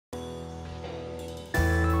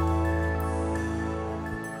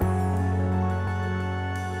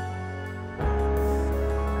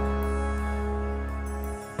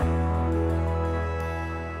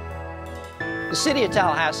The City of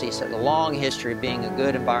Tallahassee has had a long history of being a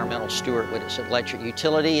good environmental steward with its electric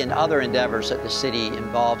utility and other endeavors that the city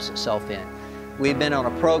involves itself in. We've been on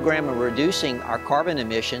a program of reducing our carbon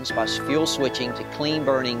emissions by fuel switching to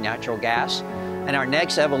clean-burning natural gas, and our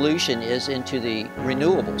next evolution is into the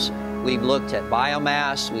renewables. We've looked at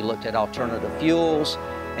biomass, we looked at alternative fuels,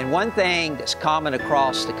 and one thing that's common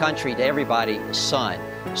across the country to everybody is sun.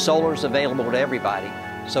 Solar is available to everybody.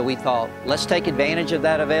 So we thought, let's take advantage of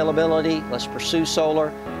that availability, let's pursue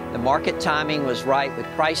solar. The market timing was right with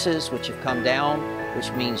prices, which have come down,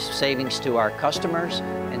 which means savings to our customers,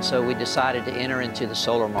 and so we decided to enter into the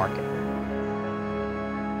solar market.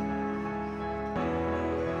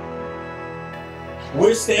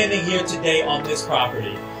 We're standing here today on this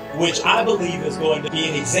property, which I believe is going to be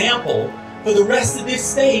an example for the rest of this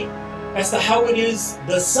state as to how it is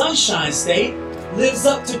the Sunshine State lives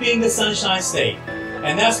up to being the Sunshine State.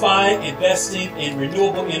 And that's by investing in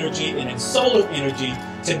renewable energy and in solar energy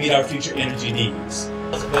to meet our future energy needs.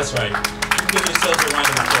 That's right. You can give yourselves a round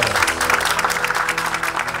of applause.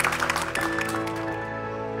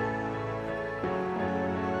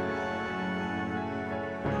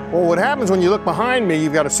 Well, what happens when you look behind me,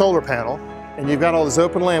 you've got a solar panel, and you've got all this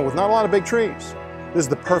open land with not a lot of big trees. This is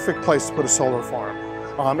the perfect place to put a solar farm.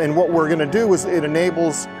 And what we're going to do is it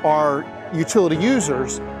enables our utility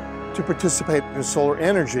users to participate in solar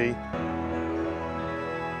energy.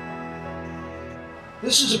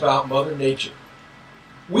 This is about Mother Nature.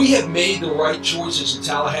 We have made the right choices in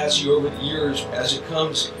Tallahassee over the years as it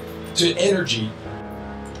comes to energy.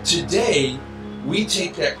 Today, we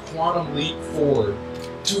take that quantum leap forward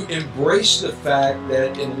to embrace the fact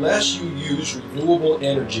that unless you use renewable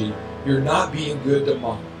energy, you're not being good to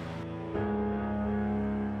Mama.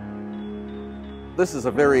 This is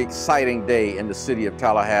a very exciting day in the city of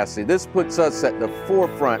Tallahassee. This puts us at the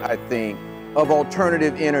forefront, I think, of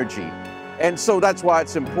alternative energy. And so that's why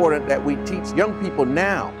it's important that we teach young people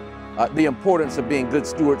now the importance of being good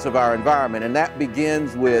stewards of our environment. And that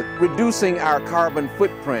begins with reducing our carbon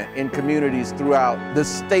footprint in communities throughout the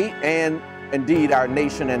state and indeed our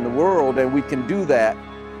nation and the world. And we can do that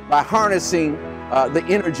by harnessing the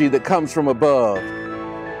energy that comes from above.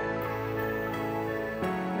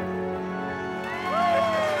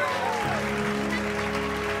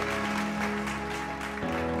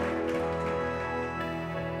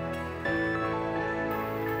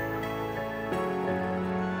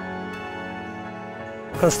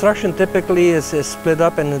 Construction typically is split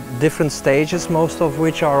up in different stages, most of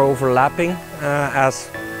which are overlapping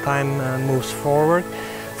as time moves forward.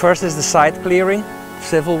 First is the site clearing,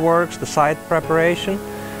 civil works, the site preparation.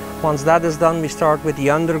 Once that is done, we start with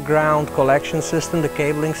the underground collection system, the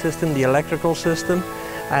cabling system, the electrical system.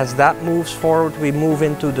 As that moves forward, we move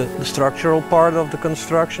into the structural part of the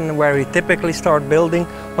construction, where we typically start building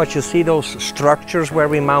what you see, those structures where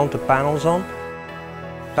we mount the panels on.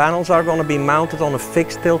 Panels are going to be mounted on a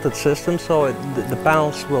fixed tilted system, so the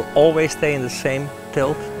panels will always stay in the same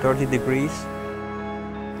tilt, 30 degrees.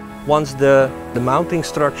 Once the mounting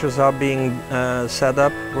structures are being set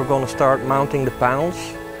up, we're going to start mounting the panels.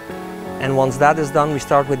 And once that is done, we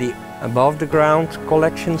start with the above the ground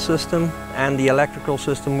collection system and the electrical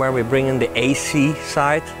system, where we bring in the AC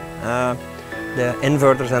side, the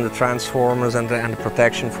inverters and the transformers and the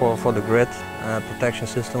protection for the grid, protection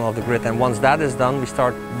system of the grid. And once that is done, we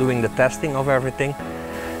start doing the testing of everything.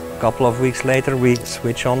 A couple of weeks later, we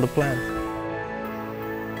switch on the plant.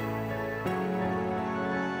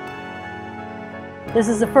 This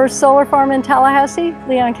is the first solar farm in Tallahassee,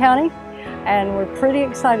 Leon County, and we're pretty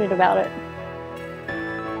excited about it.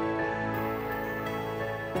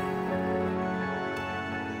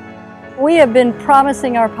 We have been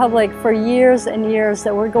promising our public for years and years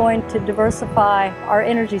that we're going to diversify our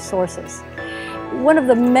energy sources. One of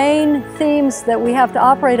the main themes that we have to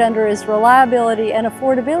operate under is reliability and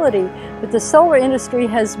affordability, but the solar industry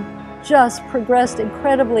has just progressed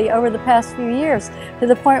incredibly over the past few years to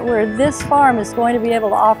the point where this farm is going to be able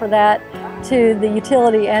to offer that to the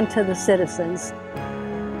utility and to the citizens.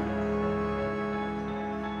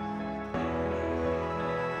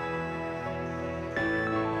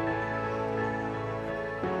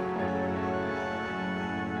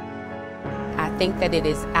 I think that it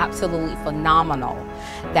is absolutely phenomenal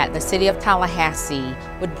that the city of Tallahassee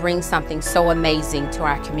would bring something so amazing to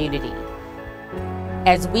our community.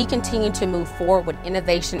 As we continue to move forward with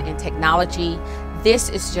innovation and technology, this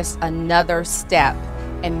is just another step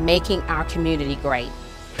in making our community great.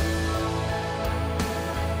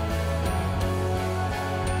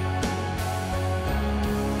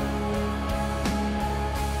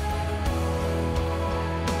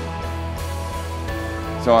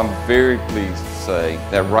 So I'm very pleased to say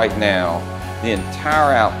that right now the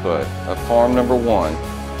entire output of farm number 1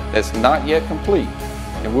 that's not yet complete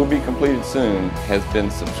and will be completed soon has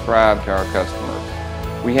been subscribed to our customers.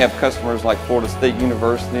 We have customers like Florida State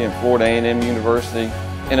University and Florida A&M University,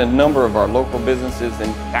 and a number of our local businesses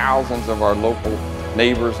and thousands of our local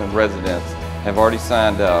neighbors and residents have already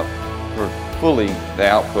signed up for fully the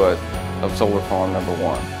output of Solar Farm number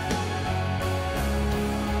 1.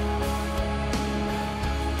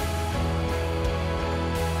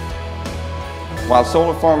 While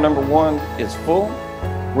Solar Farm number 1 is full,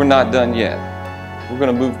 we're not done yet. We're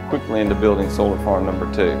going to move quickly into building Solar Farm number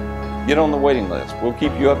 2. Get on the waiting list. We'll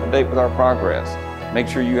keep you up to date with our progress. Make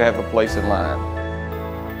sure you have a place in line.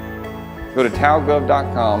 Go to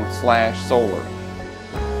talgov.com/solar.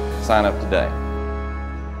 Sign up today.